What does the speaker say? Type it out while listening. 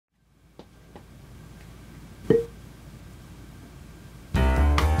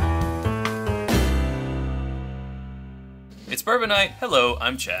It's Bourbon Night. Hello,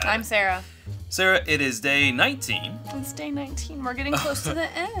 I'm Chad. I'm Sarah. Sarah, it is day 19. It's day 19. We're getting close to the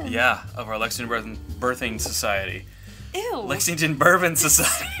end. Yeah, of our Lexington Birthing Society. Ew. Lexington Bourbon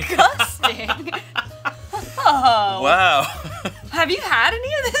Society. Disgusting. Oh. Wow. Have you had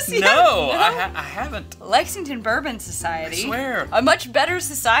any of this yet? No, I haven't. Lexington Bourbon Society. I swear. A much better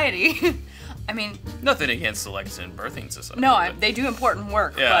society. I mean... Nothing against the Lexington Birthing Society. No, they do important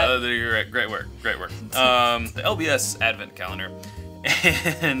work. Yeah, but... they're great work. Great work. The LBS Advent Calendar.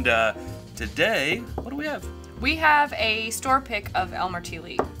 And today, what do we have? We have a store pick of Elmer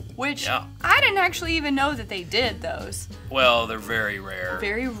T, which Yeah. I didn't actually even know that they did those. Well, they're very rare.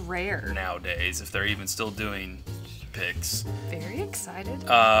 Very rare. Nowadays, if they're even still doing picks. Very excited.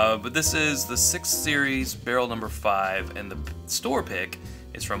 But this is the 6th series, barrel number 5, and the store pick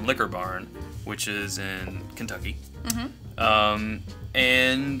is from Liquor Barn, which is in Kentucky. Mm-hmm.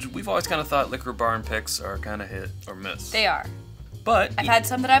 And we've always kind of thought Liquor Barn picks are kind of hit or miss. They are. But I've had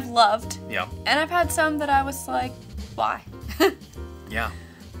some that I've loved. Yeah. And I've had some that I was like, why? Yeah.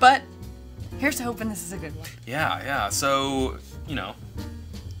 But here's to hoping this is a good one. Yeah. So, you know,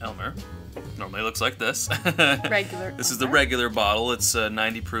 Elmer normally looks like this. Regular. This is the regular bottle. It's a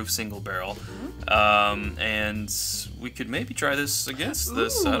 90 proof single barrel. And we could maybe try this against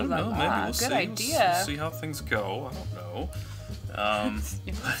this. I don't know. Maybe we'll see. Good idea. We'll see how things go. I don't know.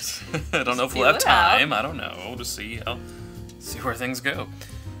 I don't know if Feel we'll have it time. out. I don't know. To see where things go.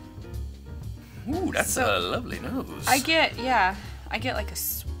 Ooh, that's a lovely nose. I get like a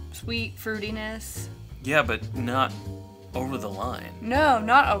sweet fruitiness. Yeah, but not over the line. No,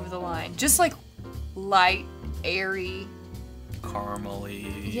 not over the line. Just like light, airy.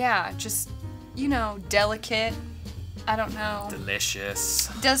 Caramely. Yeah, just, you know, delicate. I don't know. Delicious.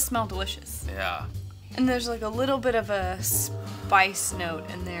 It does smell delicious. Yeah. And there's like a little bit of a spice note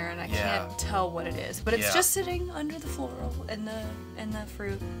in there, and I Yeah. can't tell what it is. But it's Yeah. just sitting under the floral and the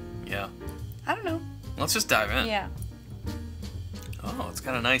fruit. Yeah. I don't know. Let's just dive in. Yeah. Oh, it's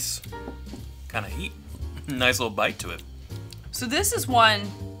got a nice kind of heat. Nice little bite to it. So this is one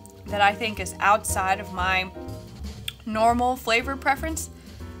that I think is outside of my normal flavor preference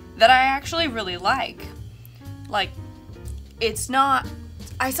that I actually really like. Like, it's not...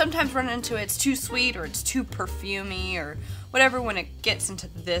 I sometimes run into it's too sweet or it's too perfumey or whatever when it gets into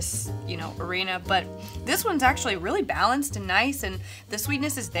this, you know, arena. But this one's actually really balanced and nice, and the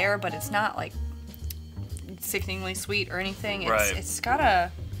sweetness is there, but it's not like sickeningly sweet or anything. Right. It's got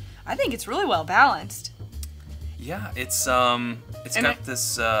a... I think it's really well balanced. Yeah, it's got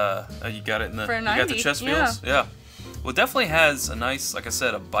this. You got it in the. For a you got the 90, chest yeah. feels. Yeah. Well, it definitely has a nice, like I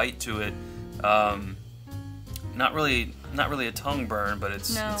said, a bite to it. Not really a tongue burn, but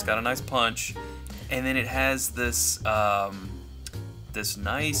it's got a nice punch, and then it has this this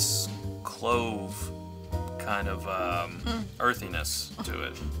nice clove kind of earthiness to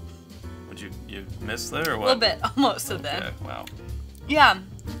it. Would you miss there or what? A little bit, almost of them. Okay, wow. Yeah,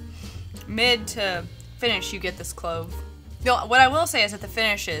 mid to finish, you get this clove. What I will say is that the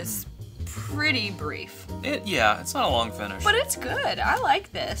finish is pretty brief. Yeah, it's not a long finish. But it's good. I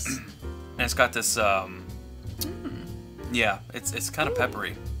like this. And it's got this, yeah, it's kind of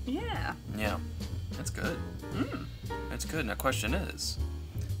peppery. Yeah. Yeah, that's good. That's good. Now, question is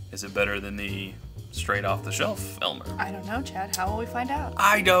it better than the straight off the shelf Elmer? I don't know, Chad. How will we find out?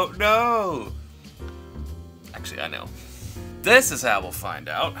 I don't know. Actually, I know. This is how we'll find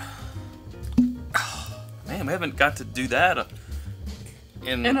out. Man, we haven't got to do that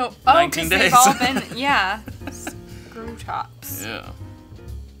in 19 days. They've all been, yeah, screw tops. Yeah.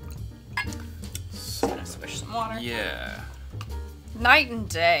 Just gonna swish some water. Yeah. Night and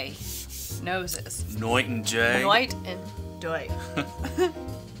day. Noses. Night and day. Night and day.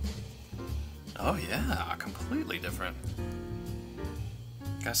 Oh yeah, completely different.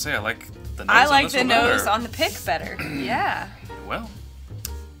 Gotta say, I like the nose. I on like this the one nose better. on the pick better. Yeah. Well,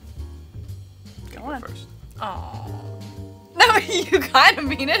 Go go on. first. Oh. No, you kind of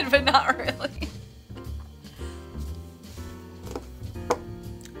mean it, but not really.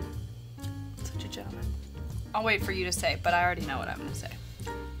 Such a gentleman. I'll wait for you to say, but I already know what I'm going to say.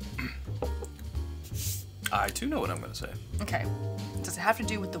 I too know what I'm gonna say. Okay. Does it have to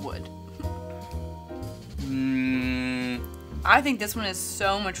do with the wood? I think this one is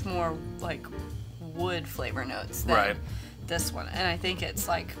so much more like wood flavor notes than this one, and I think it's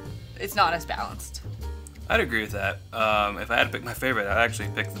like it's not as balanced. I'd agree with that. If I had to pick my favorite, I'd actually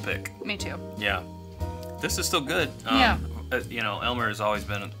pick the pick. Me too. Yeah. This is still good. Yeah. You know, Elmer has always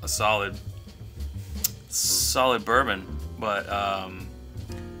been a solid bourbon, but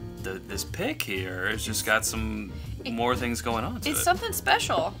this pick here has just got some more things going on to it. It's something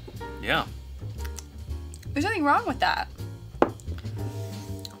special. Yeah. There's nothing wrong with that.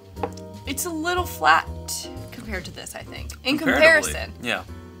 It's a little flat compared to this, I think. In Comparatively, comparison. Yeah.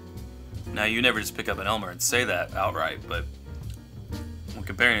 Now, you never just pick up an Elmer and say that outright, but when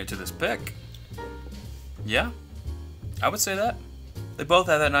comparing it to this pick, yeah, I would say that. They both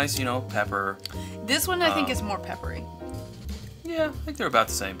have that nice, pepper. This one, I think, is more peppery. Yeah, I think they're about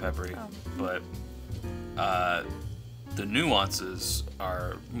the same peppery. Oh. But the nuances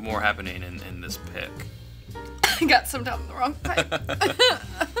are more happening in this pick. I got some down the wrong pipe.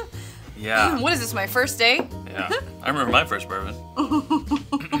 Yeah. What is this, my first day? Yeah. I remember my first bourbon.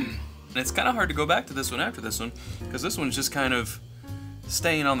 And it's kind of hard to go back to this one after this one, because this one's just kind of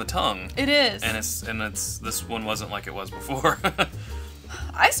staying on the tongue. It is. And it's this one wasn't like it was before.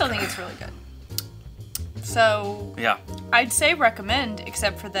 I still think it's really good. So Yeah. I'd say recommend,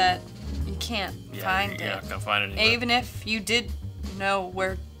 except for that you can't find it. You're not gonna find it anywhere. Even if you did know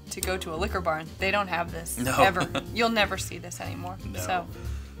where to go to a liquor barn, they don't have this ever. You'll never see this anymore. No. So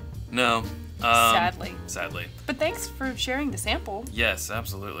No. sadly. Sadly. But thanks for sharing the sample, Yes,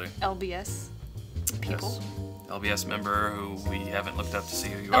 absolutely. LBS people. Yes. LBS member who we haven't looked up to see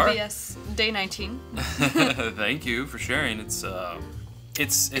who you are. LBS day 19. Thank you for sharing. It's a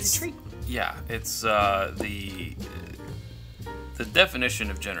treat. Yeah, it's the definition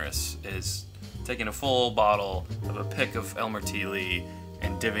of generous is taking a full bottle of a pick of Elmer T. Lee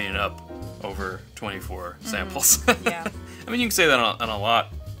and divvying it up over 24 samples. Yeah. I mean, you can say that on a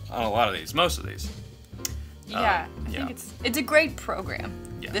lot of these, most of these. Yeah, I think it's a great program.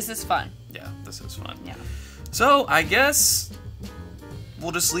 Yeah. This is fun. Yeah, this is fun. Yeah. So I guess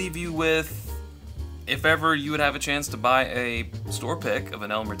we'll just leave you with, if ever you would have a chance to buy a store pick of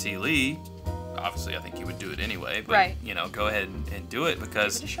an Elmer T. Lee, obviously I think you would do it anyway, but right. Go ahead and do it,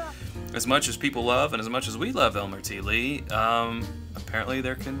 because Give it a shot. as much as people love and as much as we love Elmer T. Lee, apparently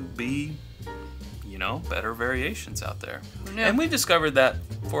there can be, better variations out there. Who knew? And we've discovered that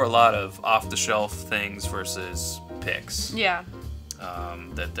for a lot of off-the-shelf things versus picks. Yeah.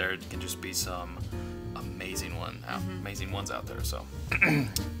 That there can just be some amazing ones out there. So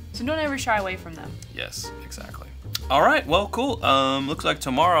So don't ever shy away from them. yes, exactly. All right, well, cool. Looks like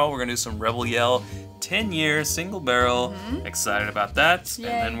tomorrow we're gonna do some Rebel Yell 10-year single barrel. Excited about that. Yay.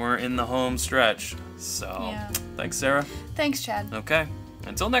 And then we're in the home stretch. So Yeah. thanks, Sarah. Thanks, Chad. Okay,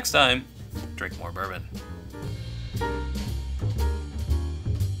 until next time, drink more bourbon.